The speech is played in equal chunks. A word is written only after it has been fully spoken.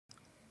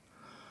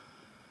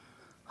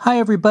Hi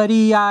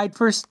everybody, I'd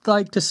first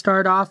like to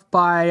start off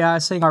by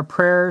saying our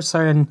prayers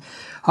and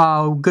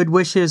good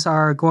wishes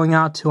are going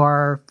out to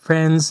our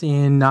friends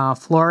in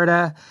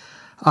Florida.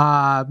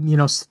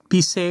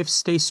 Be safe,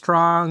 stay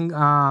strong,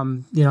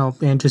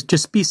 and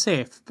just be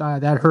safe.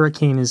 That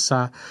hurricane is,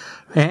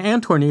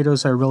 and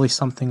tornadoes are really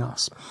something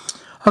else.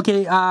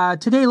 Okay,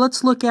 today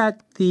let's look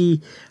at the,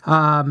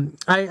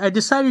 I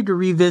decided to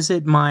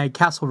revisit my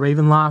Castle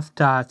Ravenloft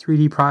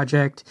 3D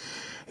project,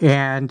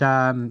 and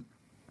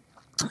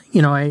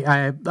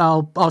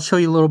I'll show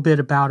you a little bit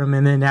about them,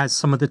 and then as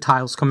some of the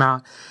tiles come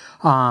out,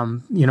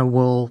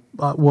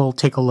 we'll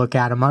take a look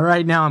at them.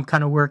 Right now, I'm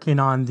kind of working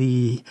on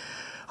the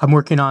all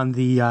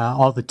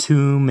the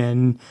tomb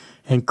and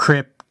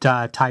crypt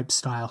type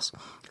styles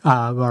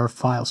or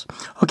files.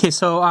 Okay,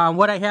 so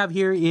what I have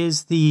here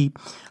is the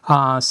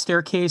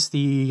staircase,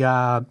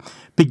 the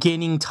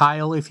beginning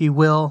tile, if you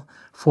will,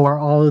 for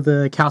all of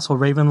the Castle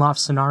Ravenloft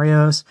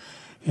scenarios,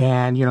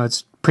 and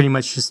it's pretty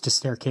much just a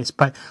staircase.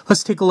 But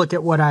let's take a look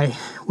at what I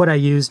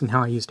used and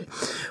how I used it.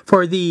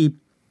 For the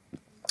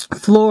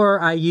floor,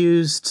 I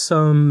used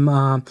some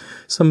of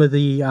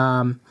the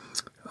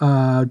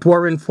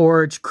Dwarven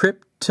Forge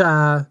crypt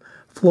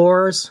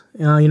floors.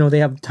 They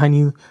have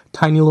tiny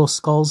little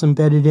skulls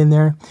embedded in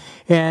there.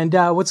 And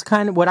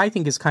what I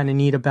think is kind of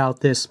neat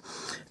about this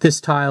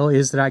tile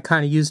is that I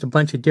kind of used a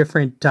bunch of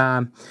different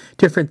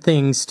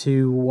things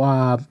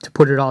to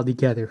put it all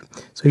together.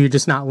 So you're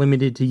just not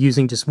limited to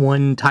using just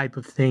one type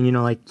of thing,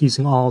 like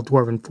using all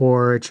Dwarven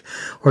Forge,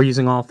 or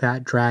using all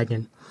Fat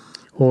Dragon,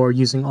 or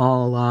using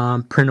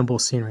all printable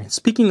scenery.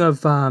 Speaking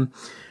of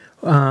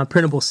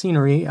printable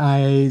scenery,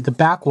 the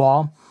back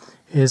wall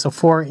is a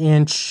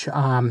 4-inch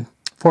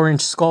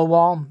skull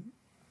wall.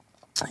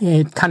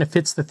 It kind of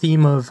fits the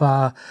theme of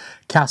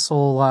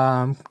Castle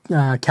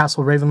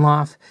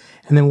Ravenloft.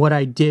 And then what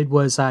I did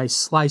was I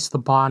sliced the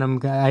bottom.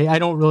 I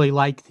don't really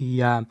like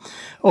the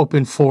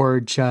open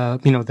forge,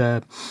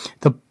 the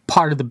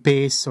part of the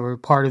base or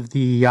part of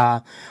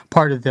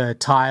the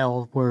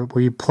tile where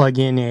you plug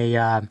in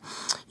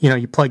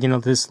you plug in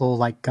this little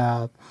like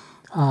a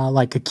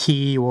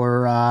key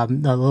or a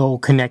little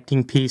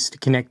connecting piece to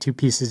connect two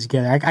pieces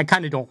together. I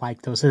kind of don't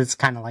like those. It's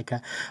kind of like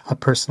a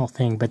personal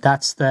thing, but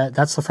that's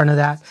the front of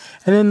that.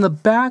 And then the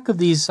back of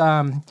these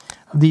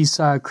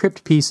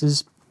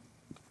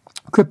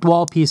crypt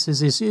wall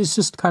pieces is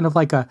just kind of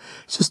like a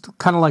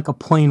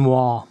plain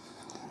wall.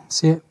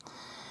 See it?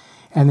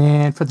 And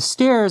then for the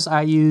stairs,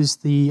 I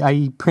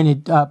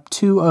printed up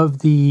 2 of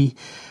the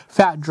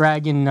Fat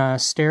Dragon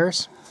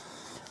stairs.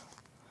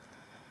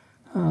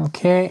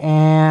 Okay,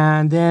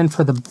 and then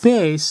for the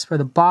base, for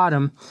the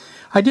bottom,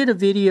 I did a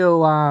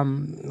video a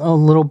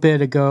little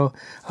bit ago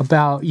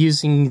about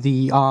using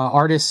the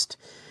artist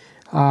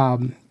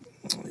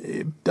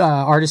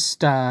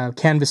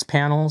canvas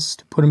panels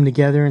to put them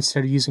together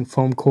instead of using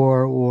foam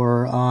core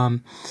or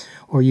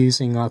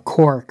using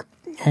cork.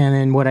 And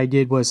then what I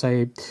did was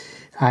they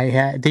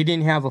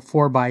didn't have a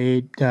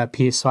 4x8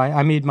 piece, so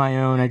I made my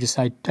own. I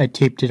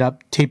taped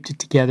it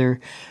together.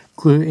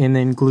 And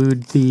then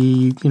glued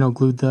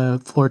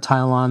the floor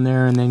tile on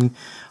there, and then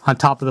on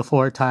top of the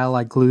floor tile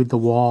I glued the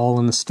wall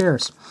and the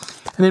stairs.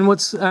 And then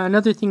what's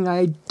another thing,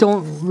 I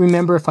don't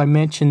remember if I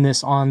mentioned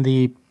this on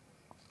the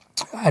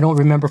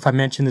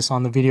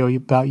video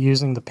about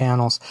using the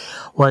panels,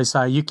 was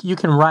you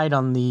can write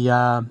on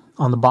the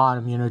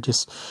bottom,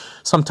 just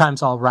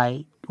sometimes I'll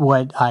write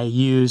what I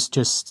use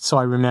just so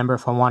I remember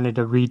if I wanted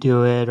to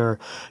redo it or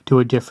do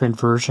a different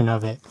version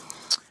of it.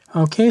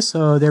 Okay,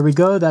 so there we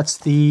go. That's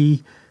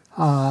the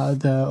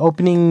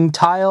opening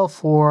tile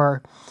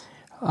for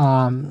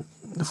Castle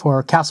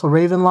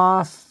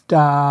Ravenloft,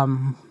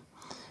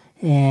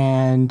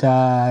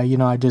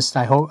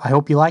 I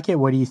hope you like it.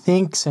 What do you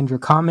think? Send your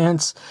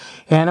comments,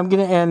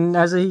 and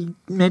as I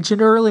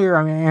mentioned earlier,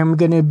 I'm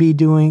gonna be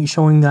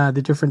showing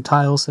the different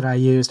tiles that I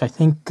used. I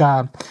think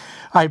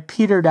I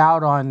petered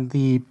out on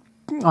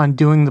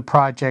doing the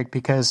project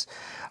because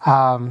it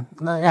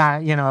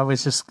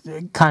was just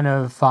kind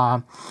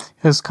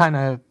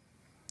of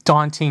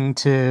daunting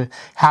to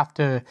have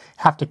to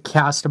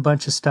cast a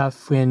bunch of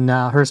stuff in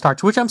Hearst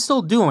Arts, which I'm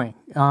still doing.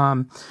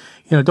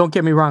 Don't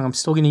get me wrong, I'm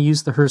still going to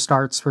use the Hearst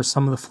Arts for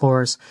some of the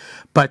floors,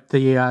 but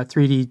the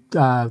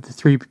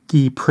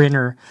 3D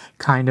printer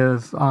kind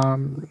of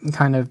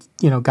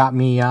got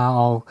me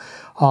all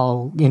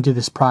into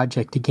this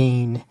project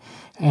again,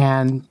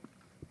 and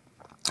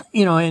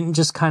and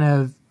just kind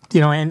of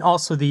and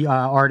also the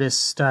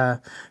artist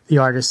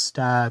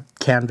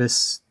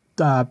canvas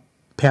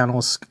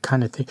panels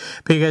kind of thing,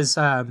 because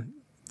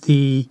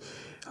the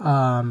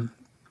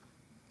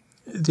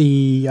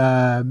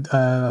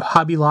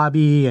Hobby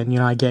Lobby, and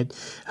I get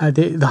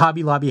the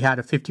Hobby Lobby had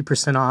a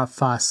 50%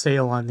 off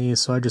sale on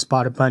these, so I just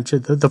bought a bunch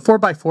of the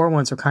 4x4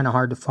 ones are kind of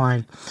hard to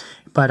find,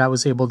 but I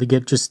was able to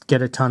get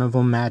a ton of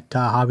them at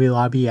Hobby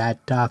Lobby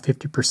at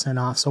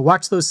 50% off. So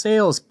watch those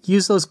sales,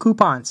 use those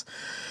coupons.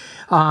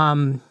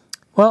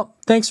 Well,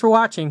 thanks for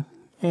watching,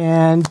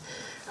 and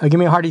give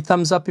me a hearty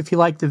thumbs up if you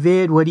liked the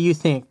vid. What do you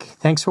think?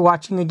 Thanks for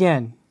watching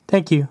again.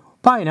 Thank you.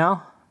 Bye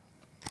now.